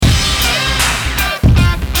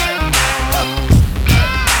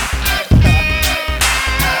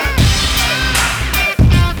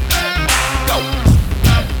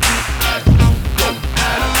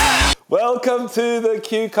Welcome to the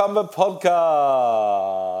Cucumber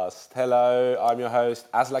Podcast. Hello, I'm your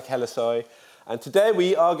host, Aslak Hellesøy, and today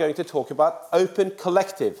we are going to talk about Open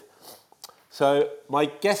Collective. So my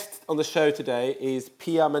guest on the show today is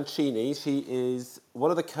Pia Mancini. She is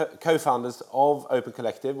one of the co-founders of Open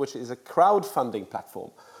Collective, which is a crowdfunding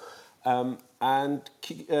platform. And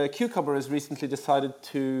Cucumber has recently decided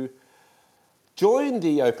to join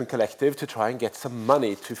the Open Collective to try and get some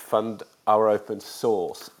money to fund our open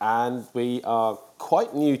source. And we are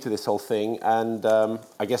quite new to this whole thing, and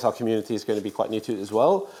I guess our community is going to be quite new to it as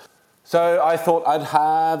well. So I thought I'd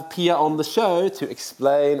have Pia on the show to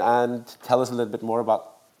explain and tell us a little bit more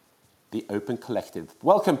about the Open Collective.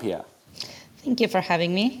 Welcome, Pia. Thank you for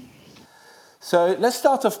having me. So let's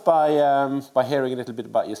start off by hearing a little bit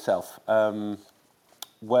about yourself.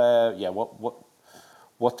 What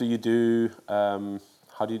do you do?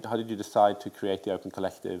 How did you decide to create the Open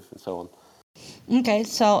Collective and so on? Okay,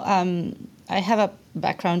 so I have a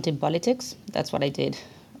background in politics. That's what I did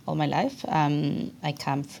all my life. I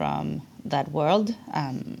come from that world.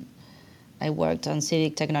 I worked on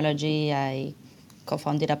civic technology. I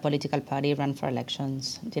co-founded a political party, ran for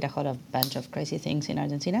elections, did a whole bunch of crazy ththings in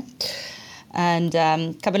Argentina. And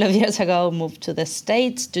a couple of years ago, moved to the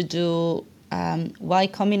States to do Y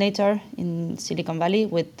Combinator in Silicon Valley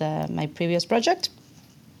with my previous project.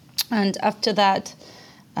 And after that,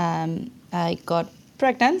 I got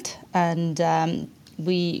pregnant, and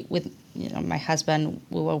we, with my husband,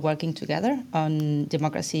 we were working together on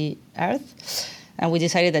Democracy Earth, and we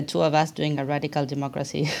decided that two of us doing a radical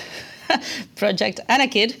democracy project and a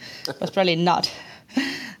kid was probably not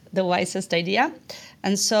the wisest idea.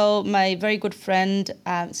 And so my very good friend,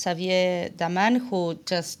 Xavier Daman, who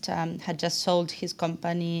had just sold his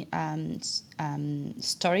company,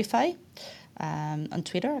 Storyfy, on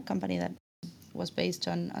Twitter, a company that was based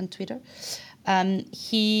on Twitter,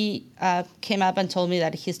 he came up and told me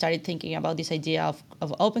that he started thinking about this idea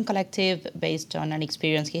of Open Collective based on an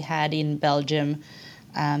experience he had in Belgium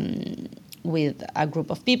with a group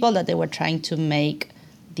of people that they were trying to make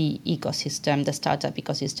the ecosystem, the startup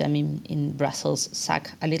ecosystem in Brussels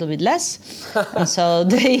suck a little bit less. And so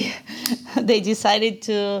they decided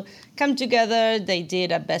to come together. They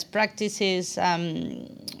did a best practices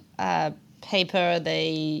paper.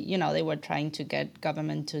 They were trying to get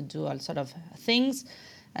government to do all sort of things.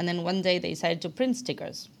 And then one day they decided to print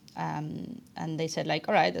stickers. And they said,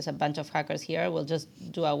 all right, there's a bunch of hackers here. We'll just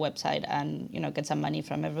do a website and, get some money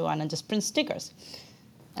from everyone and just print stickers.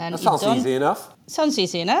 And that sounds easy enough. Sounds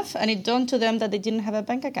easy enough. And it dawned to them that they didn't have a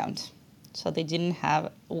bank account. So they didn't have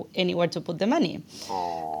anywhere to put the money.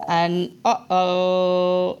 Aww. And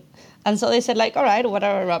And so they said, all right, what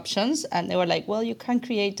are our options? And they were like, well, you can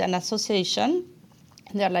create an association.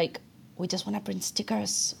 And they're like, we just want to print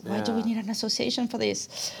stickers. Why do we need an association for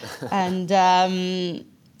this? And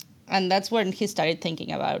that's when he started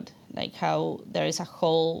thinking about how there is a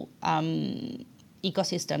whole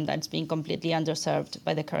ecosystem that's being completely underserved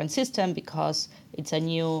by the current system because it's a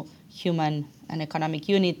new human and economic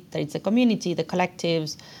unit, that it's a community, the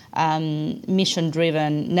collectives,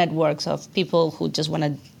 mission-driven networks of people who just want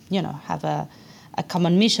to have a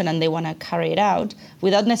common mission and they want to carry it out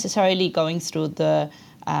without necessarily going through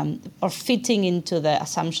or fitting into the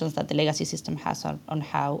assumptions that the legacy system has on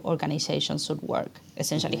how organizations should work.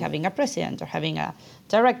 Essentially having a president or having a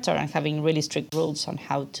director and having really strict rules on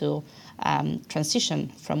how to transition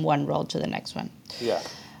from one role to the next one. Yeah.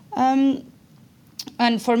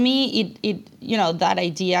 And for me, it that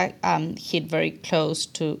idea hit very close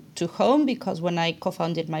to home because when I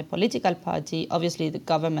co-founded my political party, obviously the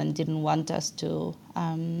government didn't want us to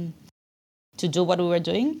do what we were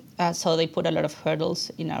doing, so they put a lot of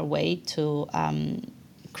hurdles in our way to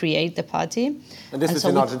create the party. And this is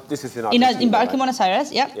in Argentina, in Buenos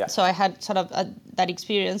Aires, yeah. Yeah. So I had sort of that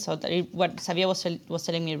experience. So what Xavier was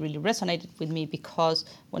telling me really resonated with me because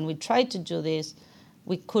when we tried to do this,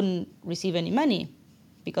 we couldn't receive any money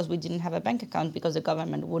because we didn't have a bank account because the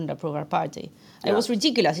government wouldn't approve our party. Yeah. It was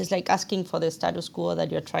ridiculous. It's like asking for the status quo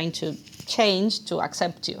that you're trying to change to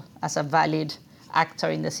accept you as a valid actor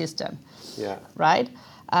in the system. Yeah. Right?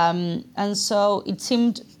 And so it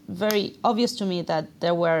seemed very obvious to me that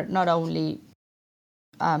there were not only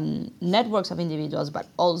networks of individuals, but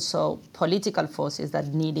also political forces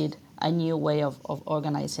that needed a new way of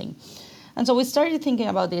organizing. And so we started thinking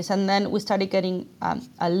about this, and then we started getting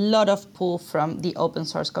a lot of pull from the open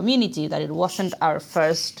source community, that it wasn't our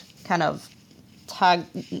first kind of tag,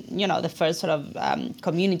 the first sort of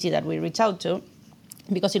community that we reached out to,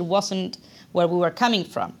 because it wasn't where we were coming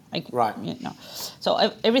from. Right. So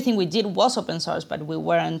everything we did was open source, but we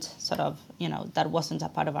weren't sort of, that wasn't a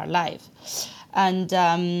part of our life. And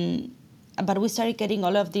but we started getting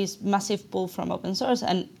all of this massive pull from open source,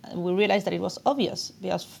 and we realized that it was obvious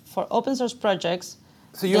because for open source projects.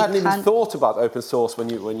 So you hadn't even thought about open source when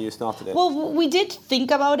you started it? Well, we did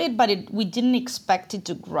think about it, but we didn't expect it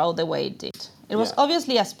to grow the way it did. It was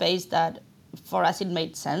obviously a space that, for us, it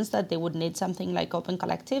made sense that they would need something like Open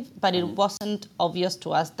Collective, but it wasn't obvious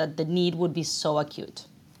to us that the need would be so acute.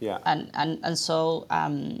 Yeah. And so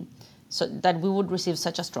that we would receive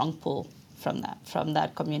such a strong pull from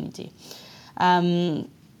that community. And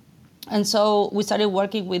so we started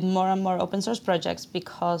working with more and more open source projects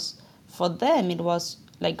because for them it was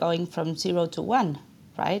like going from 0 to 1,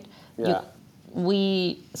 right? Yeah.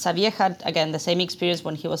 Xavier had, again, the same experience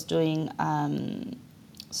when he was doing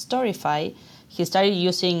Storify. He started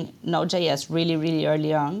using Node.js really, really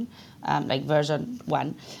early on, like version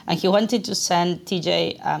 1. And he wanted to send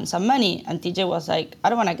TJ some money. And TJ was like, I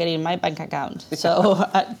don't want to get it in my bank account. So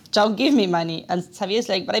don't give me money. And Xavier's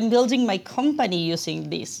like, but I'm building my company using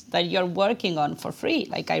this that you're working on for free.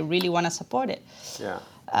 Like, I really want to support it. Yeah.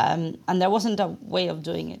 And there wasn't a way of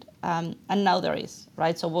doing it. And now there is,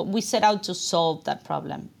 right? So we set out to solve that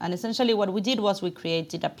problem. And essentially what we did was we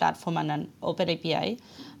created a platform and an open API.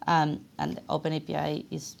 And the open API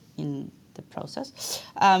is in the process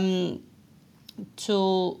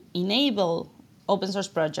to enable open source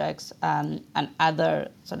projects and other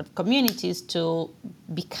sort of communities to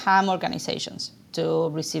become organizations, to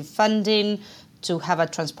receive funding, to have a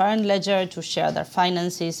transparent ledger, to share their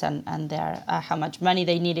finances and their how much money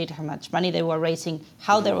they needed, how much money they were raising,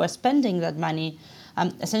 how they were spending that money,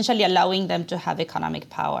 essentially allowing them to have economic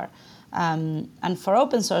power. And for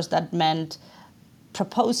open source, that meant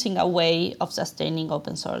proposing a way of sustaining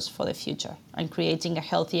open source for the future and creating a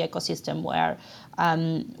healthy ecosystem where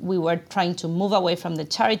we were trying to move away from the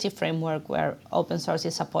charity framework where open source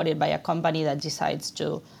is supported by a company that decides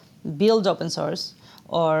to build open source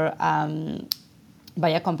or by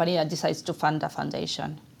a company that decides to fund a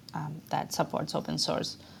foundation that supports open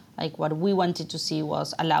source. Like what we wanted to see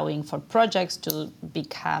was allowing for projects to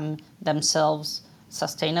become themselves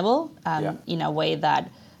sustainable in a way that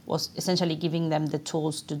was essentially giving them the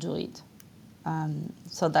tools to do it.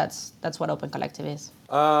 So that's what Open Collective is.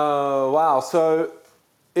 Wow. So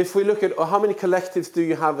if we look at how many collectives do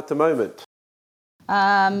you have at the moment?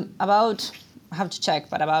 About, I have to check,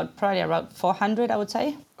 but probably about 400, I would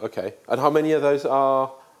say. Okay. And how many of those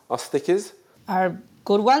are stickers? Are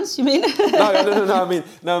good ones, you mean? No,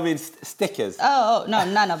 I mean stickers. Oh, no,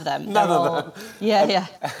 none of them. None of them. Yeah.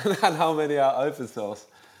 And how many are open source?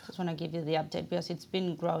 Just want to give you the update because it's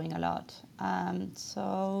been growing a lot.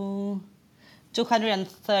 So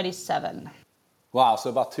 237. Wow, so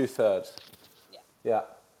about 2/3. Yeah.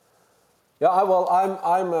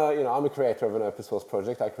 I'm a creator of an open source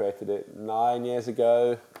project. I created it 9 years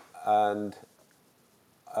ago, and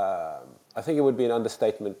I think it would be an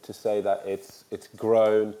understatement to say that it's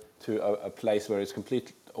grown to a place where it's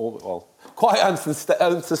quite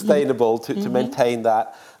unsustainable to maintain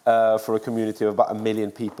that for a community of about 1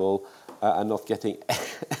 million people and not getting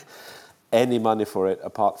any money for it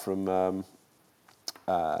apart from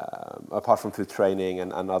through training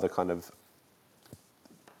and other kind of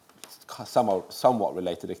somewhat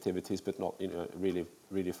related activities, but not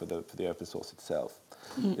really for the open source itself.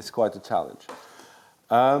 It's quite a challenge.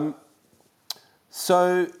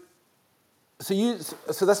 So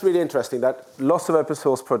that's really interesting that lots of open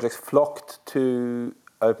source projects flocked to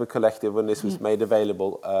Open Collective when this was made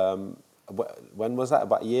available. When was that?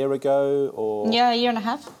 About a year ago, or a year and a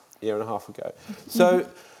half. Year and a half ago. So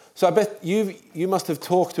I bet you must have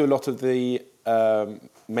talked to a lot of the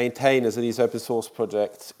maintainers of these open source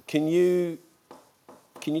projects. Can you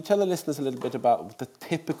tell the listeners a little bit about the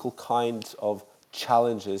typical kinds of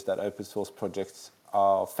challenges that open source projects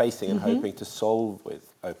are facing and hoping to solve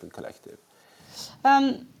with Open Collective?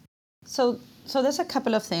 So there's a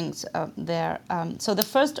couple of things there. So the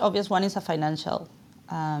first obvious one is a financial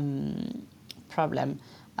problem.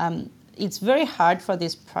 It's very hard for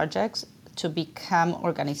these projects to become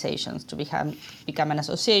organizations, to become an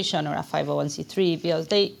association or a 501c3, because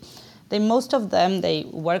they most of them, they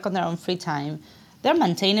work on their own free time. They're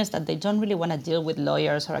maintainers that they don't really want to deal with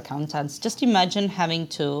lawyers or accountants. Just imagine having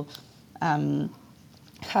to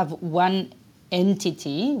have one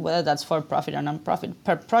entity, whether that's for profit or non-profit,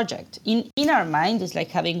 per project. In our mind, it's like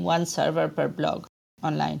having one server per blog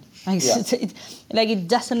online. It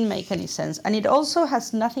doesn't make any sense. And it also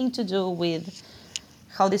has nothing to do with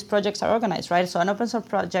how these projects are organized, right? So an open source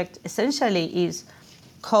project essentially is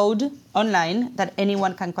code online that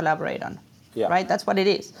anyone can collaborate on, right? That's what it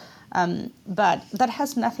is. But that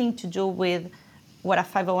has nothing to do with what a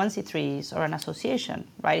 501c3 is or an association,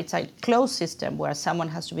 right? It's a closed system where someone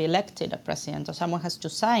has to be elected a president or someone has to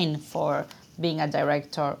sign for being a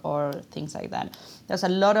director or things like that. There's a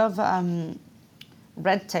lot of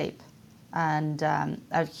red tape and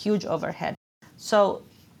a huge overhead. So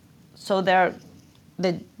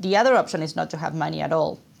the other option is not to have money at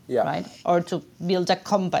all, right? Or to build a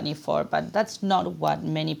company for, but that's not what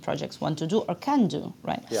many projects want to do or can do,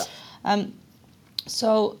 right?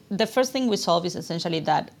 So the first thing we solve is essentially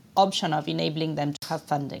that option of enabling them to have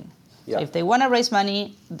funding. So if they want to raise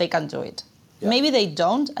money, they can do it. Maybe they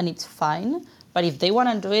don't, and it's fine. But if they want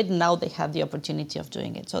to do it, now they have the opportunity of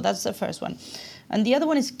doing it. So that's the first one. And the other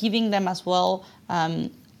one is giving them as well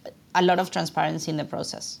a lot of transparency in the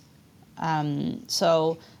process.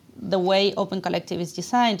 So the way Open Collective is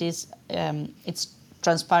designed is it's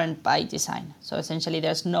transparent by design. So essentially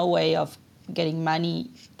there's no way of getting money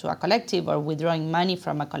to a collective or withdrawing money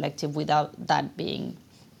from a collective without that being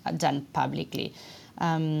done publicly.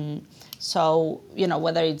 So,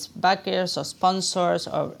 whether it's backers or sponsors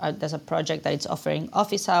or there's a project that it's offering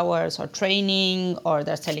office hours or training or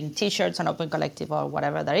they're selling T-shirts on Open Collective or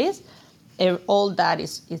whatever that is, all that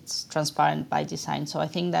it's transparent by design. So I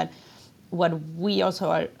think that what we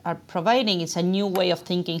also are providing is a new way of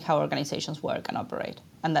thinking how organizations work and operate,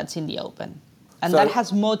 and that's in the open. And that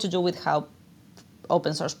has more to do with how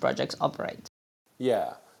open source projects operate.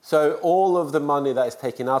 Yeah. So all of the money that is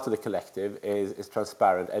taken out of the collective is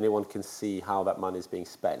transparent. Anyone can see how that money is being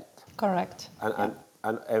spent. Correct. And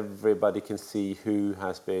everybody can see who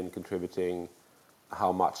has been contributing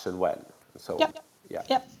how much and when. And so on.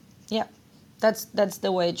 Yeah. That's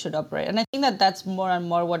the way it should operate. And I think that that's more and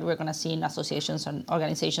more what we're going to see in associations and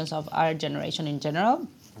organizations of our generation in general.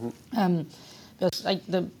 Because like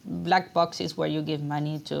the black boxes where you give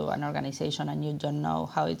money to an organization and you don't know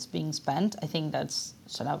how it's being spent, I think that's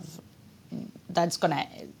going to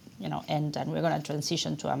end, and we're going to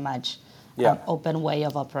transition to a much open way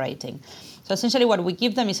of operating. So essentially what we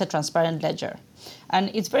give them is a transparent ledger. And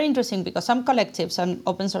it's very interesting because some collectives, some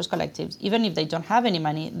open source collectives, even if they don't have any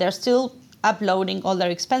money, they're still uploading all their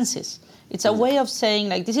expenses. It's a way of saying,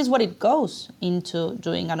 like, this is what it goes into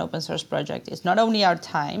doing an open source project. It's not only our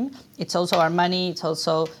time, it's also our money, it's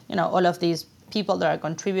also, all of these people that are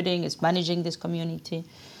contributing, it's managing this community.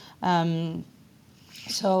 There's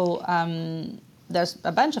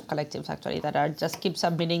a bunch of collectives, actually, that are just keep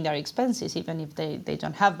submitting their expenses, even if they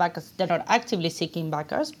don't have backers. They're not actively seeking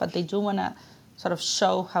backers, but they do want to sort of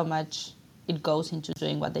show how much it goes into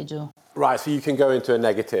doing what they do. Right, so you can go into a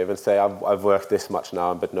negative and say, I've worked this much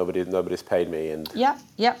now, but nobody's paid me. And Yeah,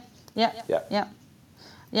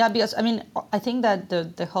 because, I think that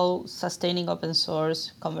the whole sustaining open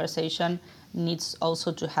source conversation needs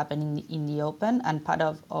also to happen in the open, and part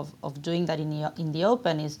of doing that in the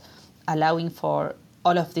open is allowing for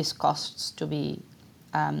all of these costs to be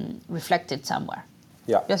reflected somewhere.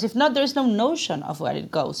 Because if not, there is no notion of where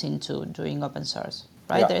it goes into doing open source.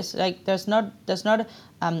 Right? There's not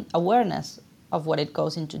awareness of what it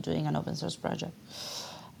goes into doing an open source project,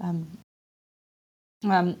 and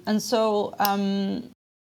so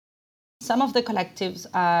some of the collectives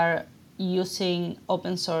are using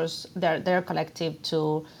open source their collective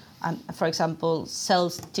to, for example, sell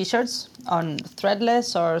T-shirts on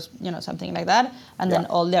Threadless or something like that, and then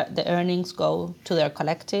all the earnings go to their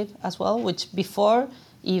collective as well. Which before,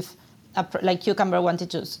 if like Cucumber wanted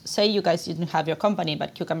to say, you guys didn't have your company,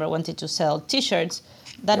 but Cucumber wanted to sell T-shirts,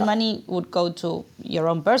 that money would go to your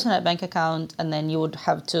own personal bank account, and then you would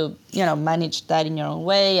have to, manage that in your own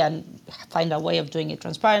way and find a way of doing it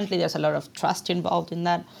transparently. There's a lot of trust involved in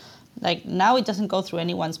that. Like now, it doesn't go through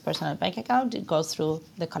anyone's personal bank account; it goes through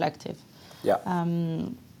the collective.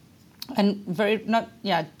 And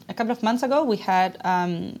a couple of months ago, we had,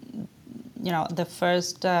 the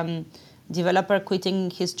first. Developer quitting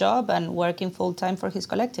his job and working full-time for his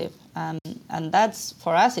collective. And that's,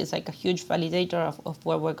 for us, it's like a huge validator of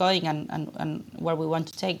where we're going and where we want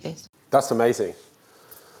to take this. That's amazing.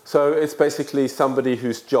 So it's basically somebody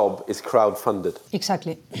whose job is crowd-funded.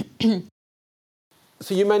 Exactly.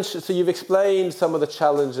 So you've explained some of the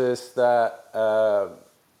challenges that are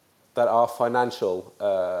financial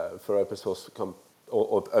for open source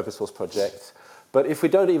or open source projects. But if we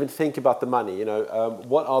don't even think about the money,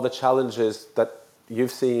 what are the challenges that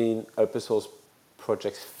you've seen open source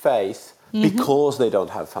projects face because they don't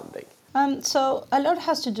have funding? So a lot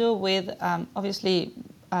has to do with, obviously,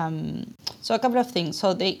 so a couple of things. So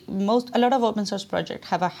a lot of open source projects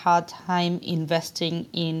have a hard time investing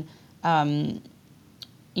in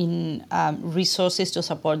resources to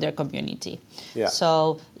support their community.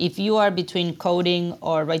 So if you are between coding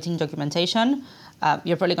or writing documentation,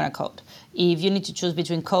 you're probably going to code. if you need to choose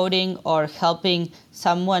between coding or helping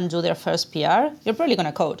someone do their first PR, you're probably going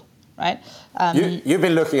to code, right? You've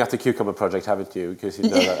been looking at the Cucumber project, haven't you? Because you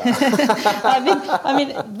know that. I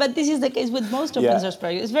mean, but this is the case with most open source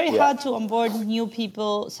projects. It's very hard to onboard new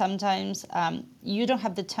people. Sometimes you don't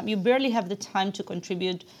have the time. You barely have the time to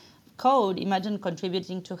contribute code. Imagine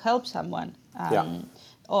contributing to help someone,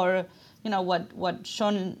 or what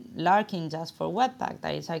Sean Larkin does for Webpack.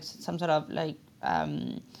 That is like some sort of like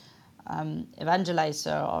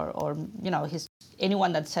evangelizer, or he's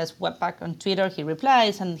anyone that says Webpack on Twitter, he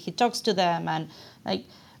replies and he talks to them, and like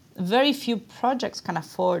very few projects can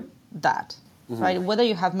afford that, right? Whether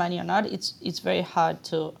you have money or not, it's very hard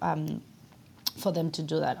to for them to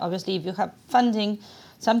do that. Obviously, if you have funding,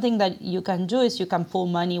 something that you can do is you can pull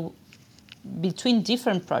money between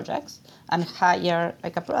different projects and hire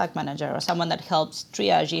like a product manager or someone that helps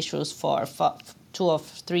triage issues for 2 or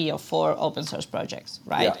 3 or 4 open source projects,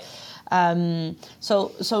 right?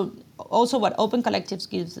 So also what Open Collectives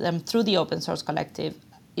gives them through the Open Source Collective,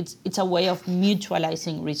 it's a way of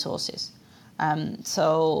mutualizing resources.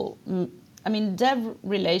 Dev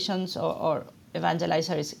relations or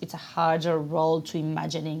evangelizer it's a harder role to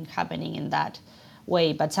imagining happening in that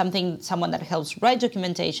way, but someone that helps write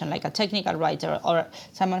documentation, like a technical writer or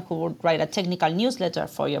someone who would write a technical newsletter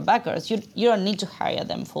for your backers, you don't need to hire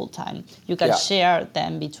them full time. You can share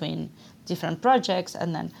them between different projects,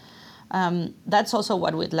 and then that's also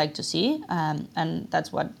what we'd like to see, and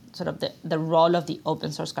that's what sort of the role of the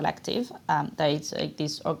Open Source Collective, that it's like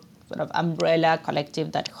this sort of umbrella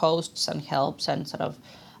collective that hosts and helps and sort of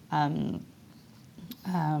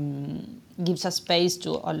gives a space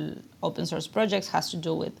to all open source projects, has to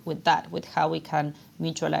do with that, with how we can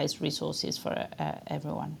mutualize resources for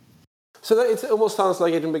everyone. So that it almost sounds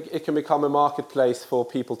like it can become a marketplace for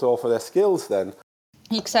people to offer their skills then.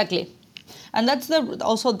 Exactly. And that's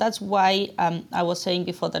why I was saying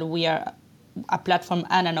before that we are a platform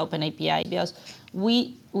and an open API, because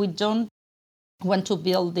we don't want to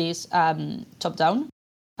build this top down.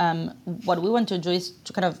 What we want to do is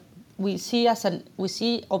to kind of we see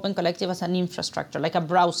Open Collective as an infrastructure, like a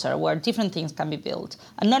browser where different things can be built,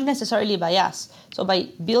 and not necessarily by us. So by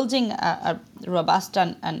building a robust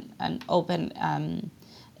and open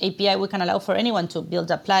API, we can allow for anyone to build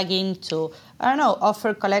a plugin to,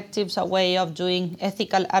 offer collectives a way of doing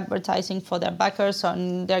ethical advertising for their backers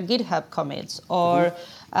on their GitHub commits, or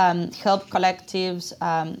help collectives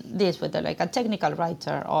this with like a technical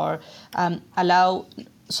writer, or allow.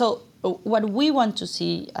 So what we want to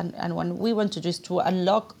see and what we want to do is to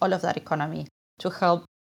unlock all of that economy to help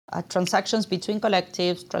transactions between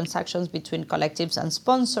collectives and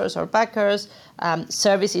sponsors or backers,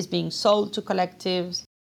 services being sold to collectives.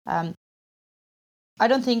 I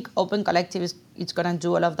don't think Open Collective is going to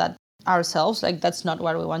do all of that ourselves. Like, that's not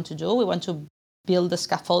what we want to do. We want to build the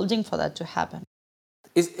scaffolding for that to happen.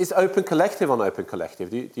 Is Open Collective on Open Collective?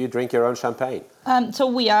 Do you drink your own champagne? So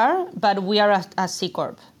we are, but we are a C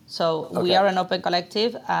Corp. So we are an Open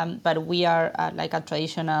Collective, but we are like a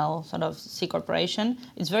traditional sort of C corporation.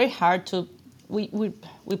 It's very hard to. We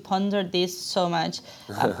pondered this so much.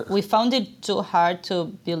 We found it too hard to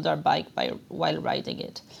build our bike while riding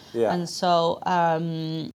it, and so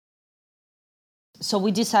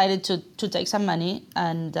we decided to take some money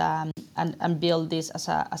and build this as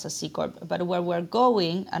a C Corp. But where we're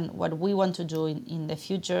going and what we want to do in the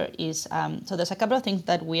future is so there's a couple of things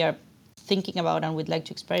that we are thinking about and we'd like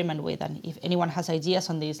to experiment with. And if anyone has ideas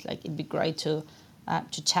on this, like, it'd be great to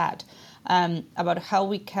chat about how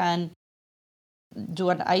we can do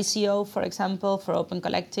an ICO, for example, for Open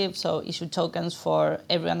Collective. So issue tokens for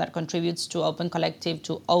everyone that contributes to Open Collective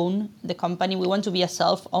to own the company. We want to be a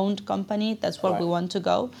self-owned company. That's where we want to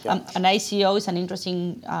go. Yeah. An ICO is an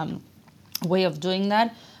interesting way of doing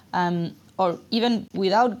that. Or even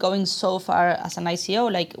without going so far as an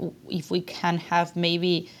ICO, like if we can have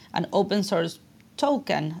maybe an open source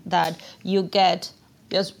token that you get,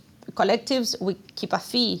 because collectives, we keep a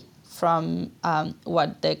fee from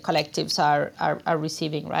what the collectives are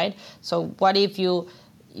receiving, right? So what if you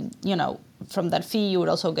from that fee, you would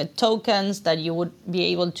also get tokens that you would be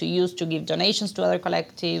able to use to give donations to other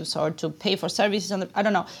collectives or to pay for services. I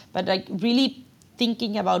don't know, but like really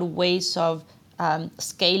thinking about ways of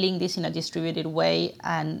scaling this in a distributed way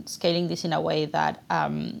and scaling this in a way that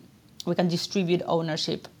we can distribute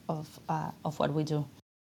ownership of what we do.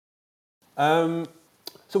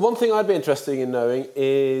 So one thing I'd be interested in knowing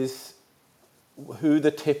is who the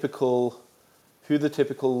typical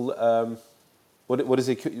what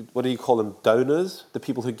do you call them? Donors? The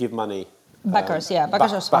people who give money? Backers,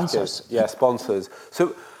 backers or sponsors. Backers, sponsors.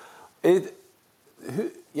 So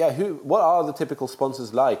what are the typical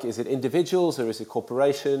sponsors like? Is it individuals or is it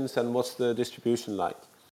corporations, and what's the distribution like?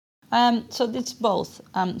 So it's both.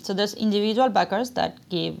 So there's individual backers that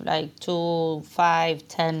give like $2, $5,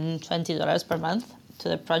 $10, $20 per month to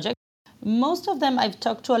the project. Most of them, I've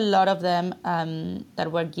talked to a lot of them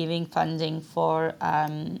that were giving funding for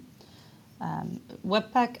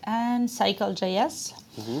Webpack and Cycle.js,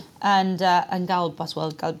 and Gulp as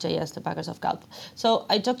well, Gulp.js, the backers of Gulp. So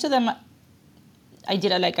I talked to them. I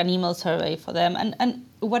did an email survey for them, and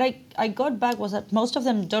what I got back was that most of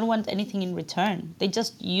them don't want anything in return. They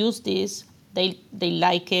just use this, they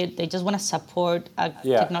like it, they just want to support a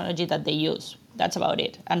technology that they use. That's about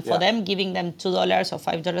it. And for them, giving them $2 or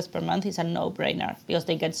 $5 per month is a no-brainer because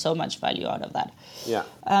they get so much value out of that. Yeah.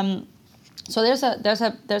 So there's that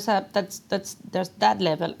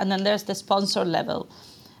level, and then there's the sponsor level.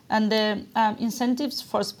 And the incentives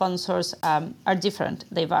for sponsors are different.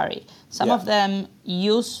 They vary. Some of them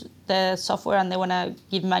use the software and they want to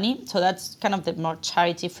give money. So that's kind of the more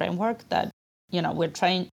charity framework that we're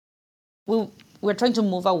trying to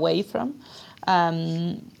move away from.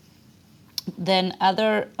 Then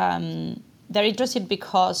other they're interested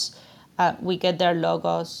because we get their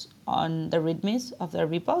logos on the READMEs of their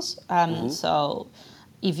repos. So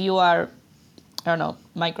if you are, I don't know,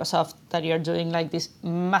 Microsoft, that you're doing like this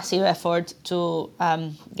massive effort to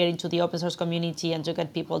get into the open source community and to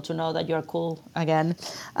get people to know that you're cool again.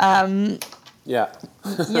 Your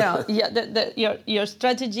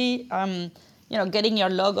strategy, getting your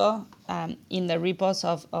logo in the repos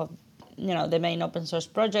of the main open source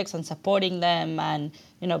projects and supporting them and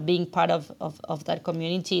being part of that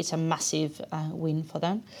community is a massive win for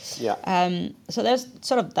them. So there's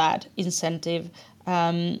sort of that incentive.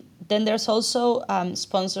 Then there's also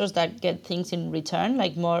sponsors that get things in return,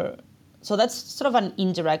 like more. So that's sort of an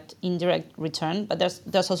indirect return, but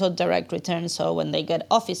there's also direct return. So when they get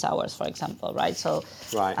office hours, for example, right? So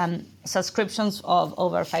subscriptions of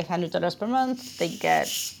over $500 per month, they get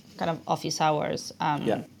kind of office hours,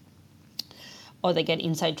 or they get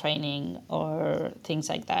inside training or things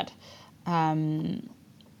like that.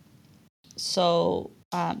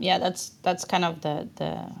 That's kind of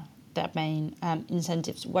the main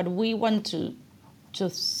incentives. What we want to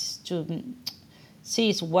see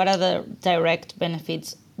is what are the direct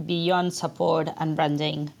benefits beyond support and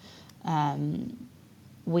branding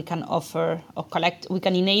we can offer or we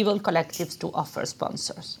can enable collectives to offer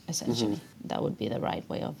sponsors, essentially. That would be the right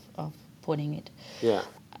way of putting it. Yeah.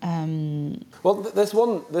 Well, there's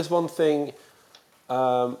one thing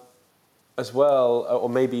as well, or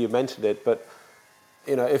maybe you mentioned it, but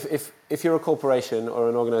if you're a corporation or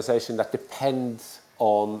an organization that depends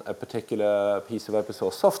on a particular piece of open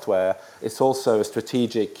source software, it's also a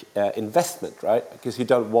strategic investment, right? Because you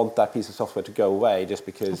don't want that piece of software to go away just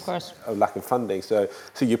because of lack of funding. So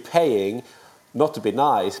you're paying not to be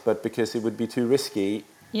nice, but because it would be too risky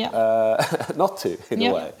not to, in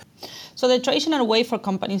a way. So the traditional way for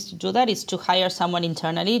companies to do that is to hire someone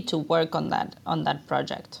internally to work on that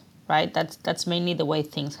project, right? That's mainly the way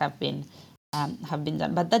things have been done.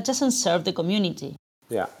 But that doesn't serve the community,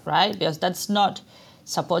 right? Because that's not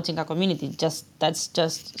supporting a community. That's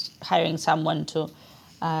just hiring someone to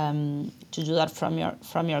do that from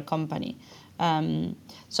your company.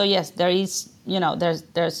 So yes, there is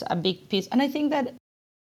there's a big piece, and I think that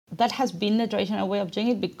has been the traditional way of doing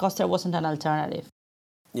it because there wasn't an alternative.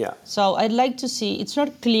 Yeah. So I'd like to see, it's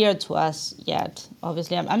not clear to us yet,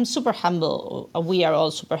 obviously. I'm super humble. We are all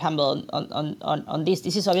super humble on this.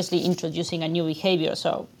 This is obviously introducing a new behavior.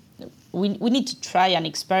 So we need to try and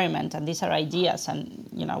experiment, and these are ideas. And,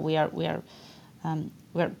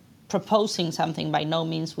 we're proposing something. By no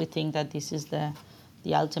means we think that this is the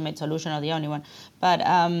ultimate solution or the only one. But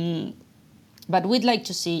we'd like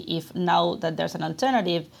to see if now that there's an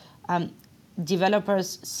alternative,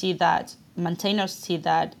 developers see that, maintainers see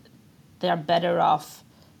that they are better off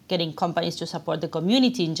getting companies to support the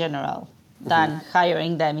community in general than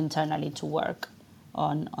hiring them internally to work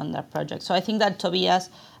on their project. So I think that Tobias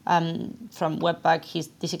from Webpack, his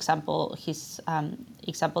example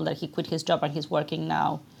that he quit his job and he's working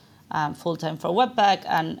now full-time for Webpack,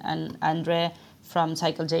 and Andre from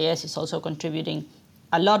Cycle.js is also contributing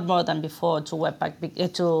a lot more than before to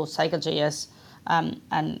Webpack, to Cycle.js,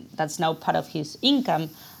 and that's now part of his income.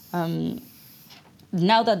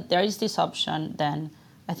 Now that there is this option, then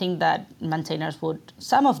I think that maintainers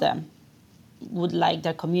some of them would like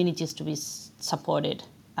their communities to be supported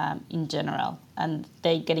in general, and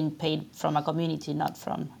they getting paid from a community, not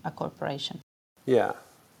from a corporation. Yeah.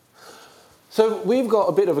 So we've got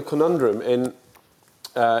a bit of a conundrum in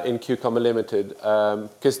Cucumber Limited,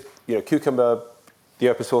 because Cucumber the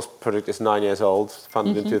open source project is 9 years old,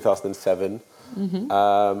 funded in 2007.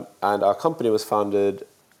 And our company was founded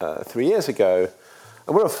 3 years ago.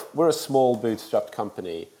 And we're a small bootstrapped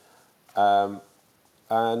company.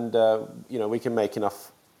 We can make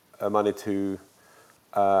enough money to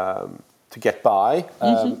get by.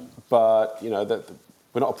 But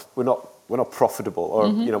we're not profitable, or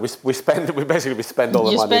we spend all the money. You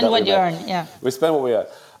spend what you make. earn, yeah. We spend what we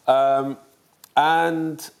earn,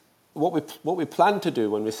 and what we planned to do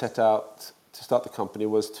when we set out to start the company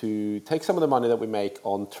was to take some of the money that we make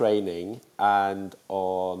on training and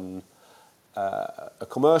on a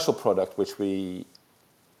commercial product which we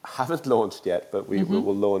haven't launched yet, but we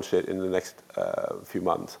will launch it in the next few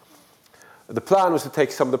months. The plan was to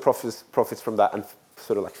take some of the profits from that and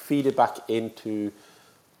sort of like feed it back into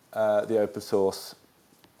the open source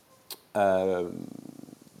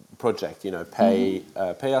project, pay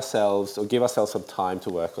ourselves or give ourselves some time to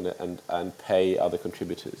work on it and pay other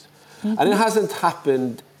contributors. And it hasn't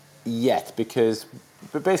happened yet because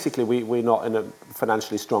basically we're not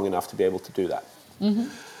financially strong enough to be able to do that.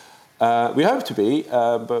 We hope to be,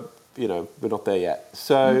 but we're not there yet.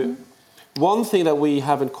 So one thing that we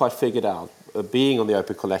haven't quite figured out, being on the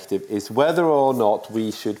Open Collective, is whether or not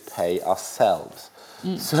we should pay ourselves.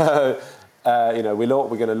 So,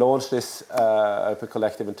 we're going to launch this Open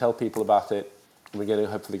Collective and tell people about it. We're going to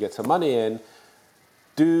hopefully get some money in.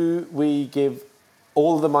 Do we give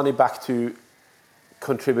all the money back to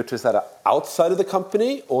contributors that are outside of the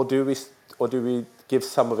company, or do we give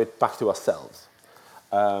some of it back to ourselves?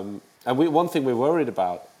 One thing we're worried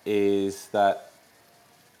about is that,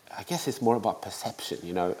 I guess it's more about perception.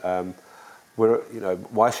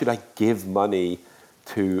 Why should I give money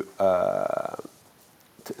to a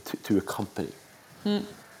company?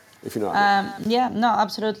 If you know what I mean. Yeah, no,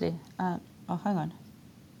 absolutely. Hang on.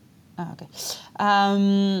 Okay.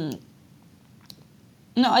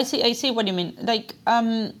 No, I see what you mean. Like,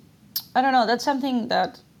 I don't know. That's something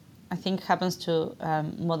that I think happens to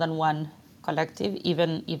more than one collective,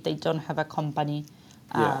 even if they don't have a company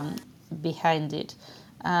behind it.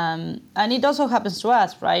 And it also happens to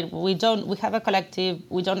us, right? We have a collective.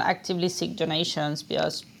 We don't actively seek donations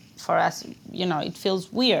because for us, it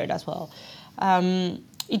feels weird as well.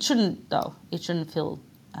 It shouldn't, though. It shouldn't feel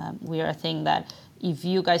weird. I think that if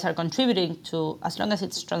you guys are contributing to, as long as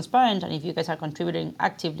it's transparent, and if you guys are contributing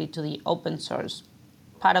actively to the open source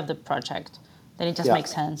part of the project, then it just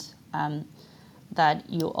makes sense that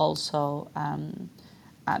you also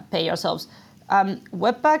pay yourselves.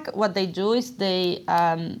 Webpack, what they do is they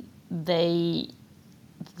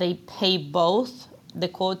pay both the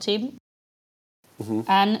core team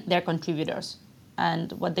and their contributors.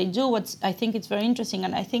 And what they do, I think it's very interesting,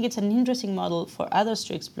 and I think it's an interesting model for others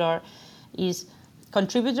to explore, is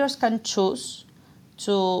contributors can choose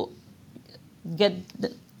to get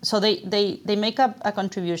so they make up a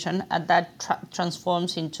contribution and that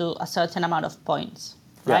transforms into a certain amount of points,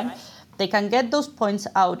 right? Yeah. They can get those points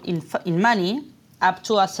out in money up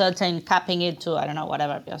to a certain, capping it to, I don't know,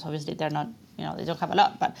 whatever, because obviously they're not, they don't have a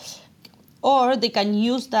lot, or they can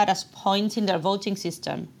use that as points in their voting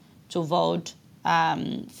system to vote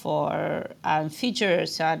for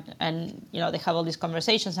features and they have all these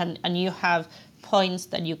conversations and you have points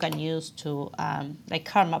that you can use to like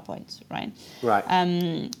karma points, right? Right.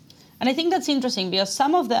 And I think that's interesting because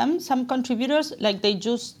some contributors, like they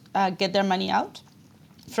just get their money out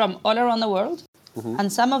from all around the world,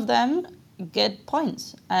 and some of them get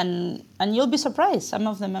points, and you'll be surprised. Some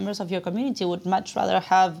of the members of your community would much rather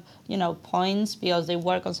have points because they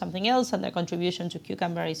work on something else, and their contribution to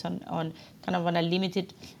Cucumber is on kind of on a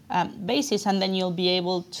limited basis, and then you'll be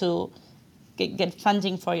able to get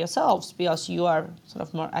funding for yourselves because you are sort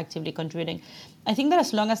of more actively contributing. I think that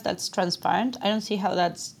as long as that's transparent, I don't see how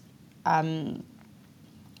that's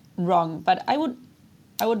wrong. But I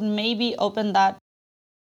would maybe open that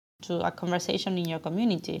to a conversation in your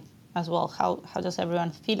community as well. How does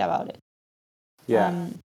everyone feel about it? Yeah.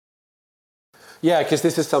 Because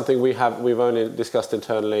this is something we've only discussed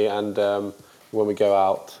internally, and when we go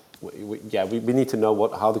out, we need to know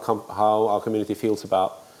how our community feels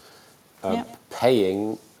about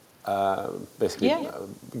paying, basically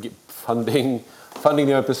funding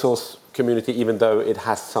the open source community, even though it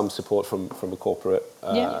has some support from a corporate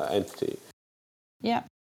entity. Yeah.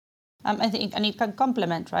 I think, and it can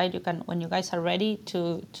complement, right? You can, when you guys are ready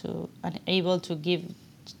to and able to give,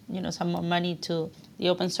 some more money to the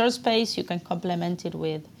open source space, you can complement it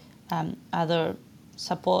with other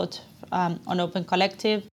support on Open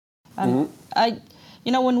Collective. When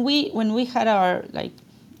we had our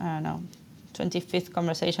 25th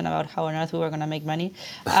conversation about how on earth we were going to make money,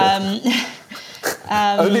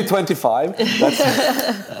 Only 25.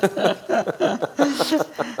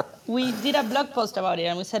 We did a blog post about it,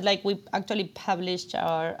 and we said like we actually published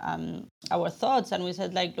our thoughts, and we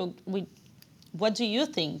said like, look, what do you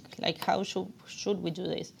think? Like, how should we do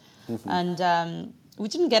this? And we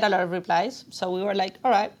didn't get a lot of replies, so we were like,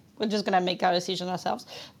 all right, we're just gonna make our decision ourselves.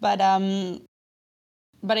 But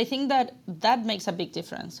I think that makes a big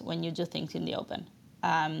difference when you do things in the open,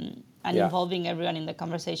 and involving everyone in the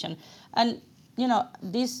conversation. And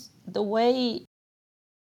the way,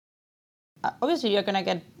 obviously you're gonna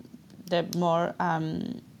get the more.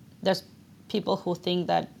 There's people who think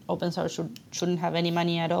that open source shouldn't have any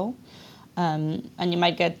money at all. And you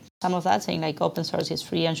might get some of that saying like open source is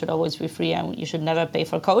free and should always be free and you should never pay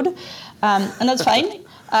for code. And that's fine.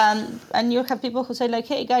 And you have people who say like,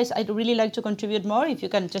 hey guys, I'd really like to contribute more. If you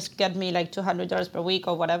can just get me like $200 per week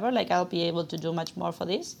or whatever, like I'll be able to do much more for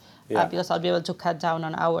this because I'll be able to cut down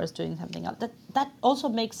on hours doing something else. That also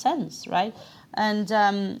makes sense, right? And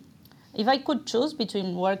if I could choose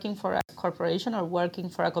between working for a corporation or working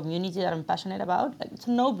for a community that I'm passionate about, like, it's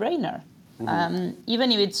a no-brainer.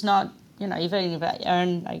 Even if it's not, even if I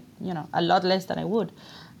earn like, a lot less than I would,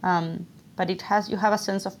 but you have a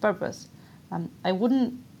sense of purpose. I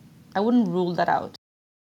wouldn't rule that out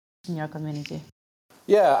in your community.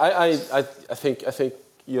 Yeah, I think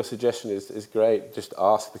your suggestion is great. Just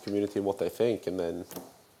ask the community what they think, and then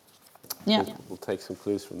we'll take some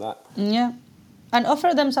clues from that. Yeah, and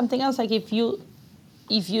offer them something else. Like if you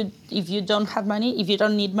don't have money, if you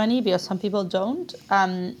don't need money, because some people don't,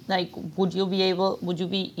 like would you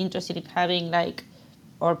be interested in having like,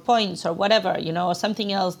 or points or whatever, or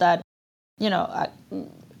something else that,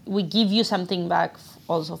 we give you something back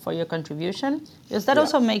also for your contribution, because that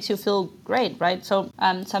also makes you feel great, right? So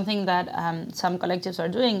something that some collectives are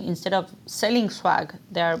doing, instead of selling swag,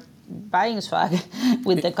 they're buying swag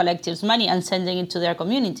with the collective's money and sending it to their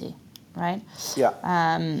community, right? Yeah.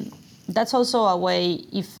 That's also a way,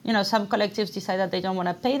 if some collectives decide that they don't want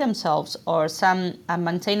to pay themselves, or some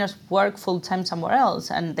maintainers work full-time somewhere else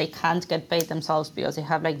and they can't get paid themselves because they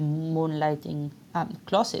have like moonlighting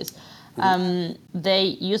clauses. They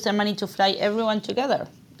use their money to fly everyone together,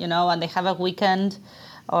 and they have a weekend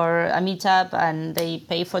or a meetup, and they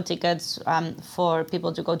pay for tickets for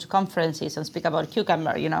people to go to conferences and speak about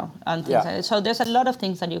Cucumber, and things like that. So there's a lot of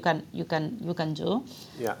things that you can do.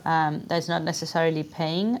 Yeah. That's not necessarily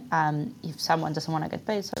paying if someone doesn't want to get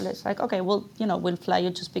paid. So it's like, okay, we'll fly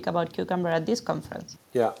you to speak about Cucumber at this conference.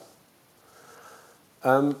 Yeah.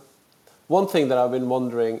 One thing that I've been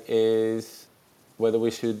wondering is whether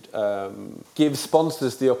we should give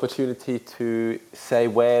sponsors the opportunity to say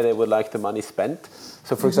where they would like the money spent.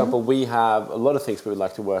 So, for example, we have a lot of things we would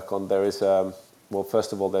like to work on. There is,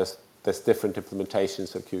 first of all, there's different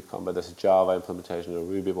implementations of Cucumber. There's a Java implementation, a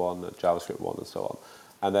Ruby one, a JavaScript one, and so on.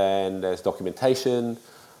 And then there's documentation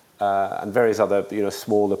and various other,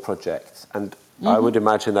 smaller projects. And I would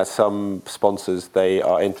imagine that some sponsors, they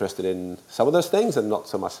are interested in some of those things and not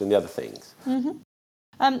so much in the other things.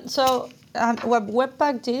 What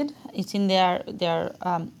Webpack did is in their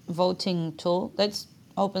voting tool. That's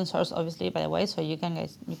open source, obviously, by the way, so you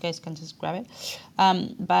guys can just grab it.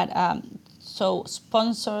 So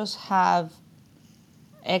sponsors have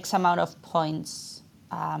X amount of points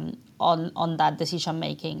on that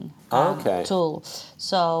decision-making tool.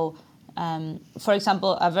 So, for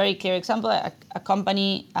example, a very clear example, a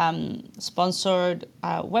company sponsored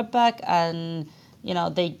Webpack, and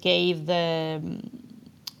they gave the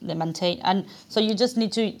maintain, and so you just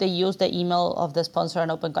need to, they use the email of the sponsor and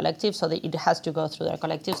Open Collective, so that it has to go through their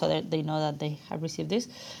collective, so that they know that they have received this.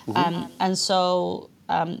 And so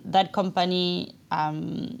that company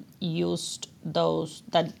used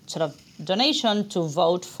that sort of donation to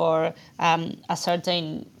vote for a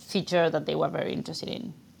certain feature that they were very interested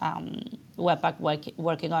in, Webpack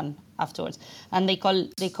working on afterwards, and they call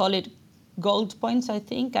it gold points, I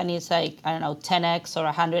think, and it's like, I don't know, 10x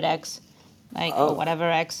or 100x. Or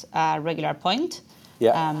whatever X regular point.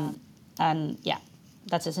 Yeah. And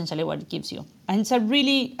that's essentially what it gives you. And it's a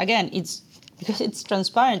really, again, because it's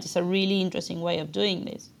transparent, it's a really interesting way of doing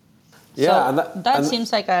this. Yeah, so that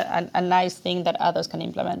seems like a nice thing that others can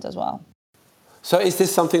implement as well. So is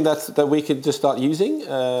this something that we could just start using?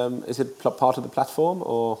 Is it part of the platform,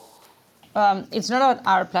 or? It's not on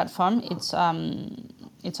our platform. It's on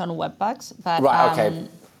Webpack's. But, right. Okay.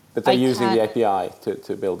 But they're using the API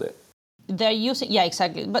to build it. They're using,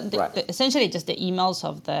 exactly. But essentially just the emails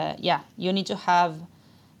of you need to have,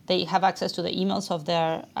 they have access to the emails of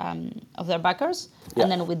their backers. Yeah.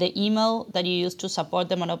 And then with the email that you use to support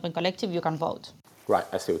them on Open Collective, you can vote. Right,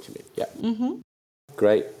 I see what you mean, yeah.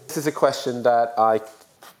 Great. This is a question that I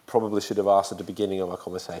probably should have asked at the beginning of our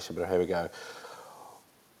conversation, but here we go.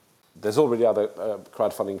 There's already other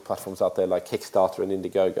crowdfunding platforms out there like Kickstarter and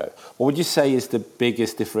Indiegogo. What would you say is the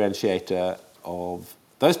biggest differentiator of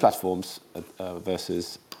those platforms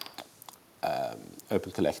versus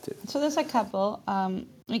Open Collective? So there's a couple.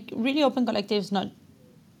 Really, Open Collective is not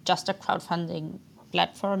just a crowdfunding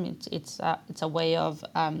platform. It's a way of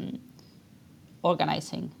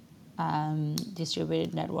organizing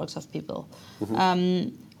distributed networks of people.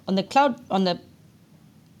 Mm-hmm. On the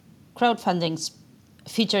crowdfunding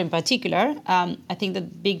feature in particular, I think the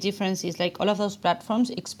big difference is like all of those platforms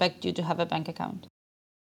expect you to have a bank account.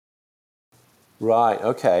 Right.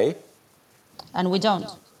 Okay. And we don't.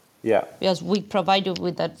 Yeah. Because we provide you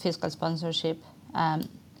with that fiscal sponsorship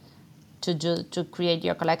to create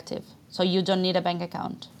your collective. So you don't need a bank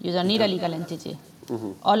account. You don't need a legal entity.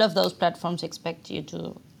 Mm-hmm. All of those platforms expect you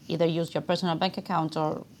to either use your personal bank account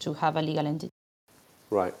or to have a legal entity.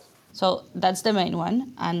 Right. So that's the main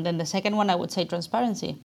one. And then the second one, I would say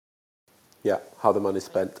transparency. Yeah, how the money is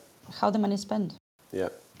spent. How the money is spent. Yeah.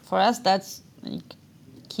 For us, that's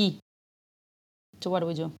key to what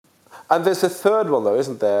we do. And there's a third one, though,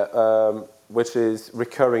 isn't there, which is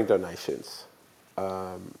recurring donations.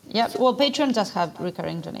 Yeah, well, Patreon does have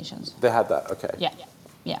recurring donations. They had that, okay.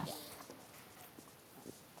 Yeah.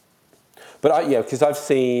 But because I've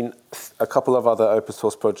seen a couple of other open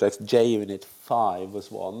source projects. JUnit 5 was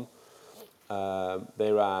one.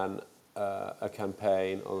 They ran a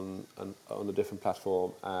campaign on a different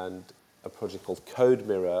platform, and a project called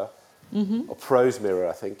CodeMirror, or ProseMirror,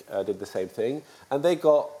 I think, did the same thing. And they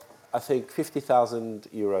got, I think, 50,000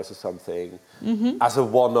 euros or something as a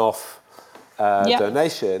one-off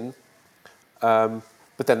donation.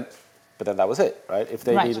 But then that was it, right? If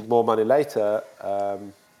they needed more money later,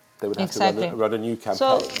 they would have to run a new campaign.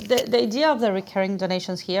 So the idea of the recurring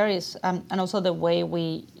donations here is, and also the way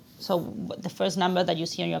so the first number that you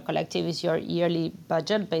see on your collective is your yearly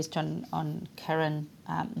budget based on current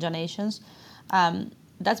donations.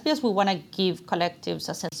 That's because we want to give collectives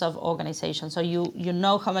a sense of organization. So you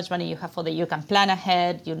know how much money you have for you can plan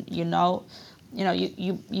ahead. You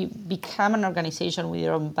become an organization with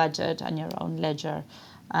your own budget and your own ledger.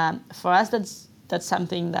 For us, that's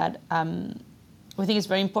something that we think is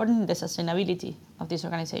very important in the sustainability of these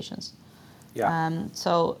organizations. Yeah.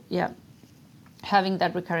 Having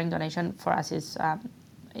that recurring donation for us is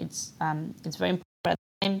it's very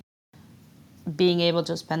important. Being able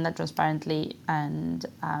to spend that transparently and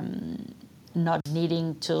not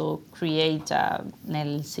needing to create an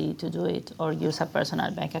LLC to do it or use a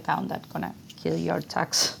personal bank account that's gonna kill your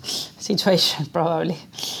tax situation probably.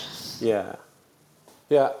 Yeah.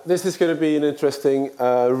 This is going to be an interesting,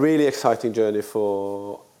 really exciting journey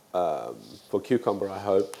for Cucumber, I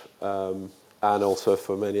hope, and also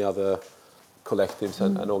for many other collectives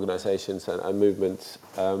and organizations and movements.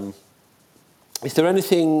 Is there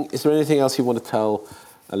anything else you want to tell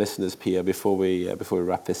our listeners, Pia, before we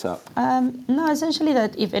wrap this up? No, essentially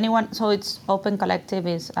that if anyone, so it's Open Collective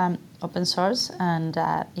is open source, and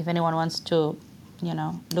if anyone wants to,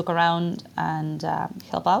 look around and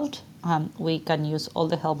help out, we can use all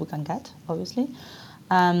the help we can get, obviously.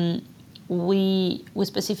 We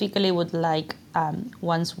specifically would like,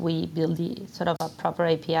 once we build the sort of a proper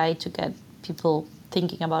API to get people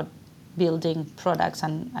thinking about building products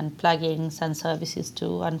and plugins and services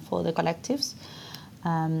to and for the collectives.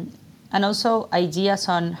 And also ideas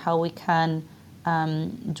on how we can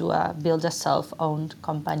build a self-owned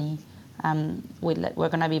company. We're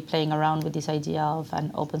going to be playing around with this idea of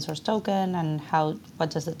an open source token and what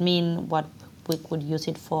does it mean, what we could use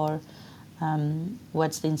it for,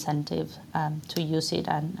 what's the incentive to use it,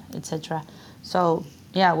 and etc. So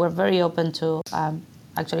we're very open to.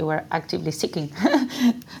 Actually, we're actively seeking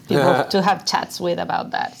people to have chats with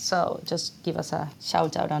about that. So just give us a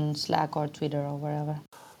shout out on Slack or Twitter or wherever.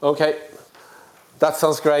 Okay. That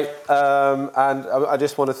sounds great. And I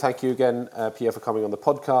just want to thank you again, Pia, for coming on the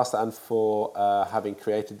podcast and for having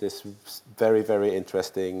created this very, very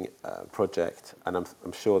interesting project. And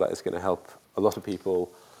I'm sure that it's going to help a lot of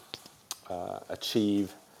people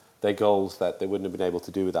achieve their goals that they wouldn't have been able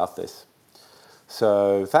to do without this.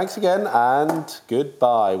 So thanks again and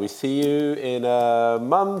goodbye. We see you in a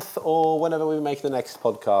month or whenever we make the next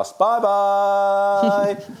podcast.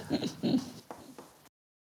 Bye-bye.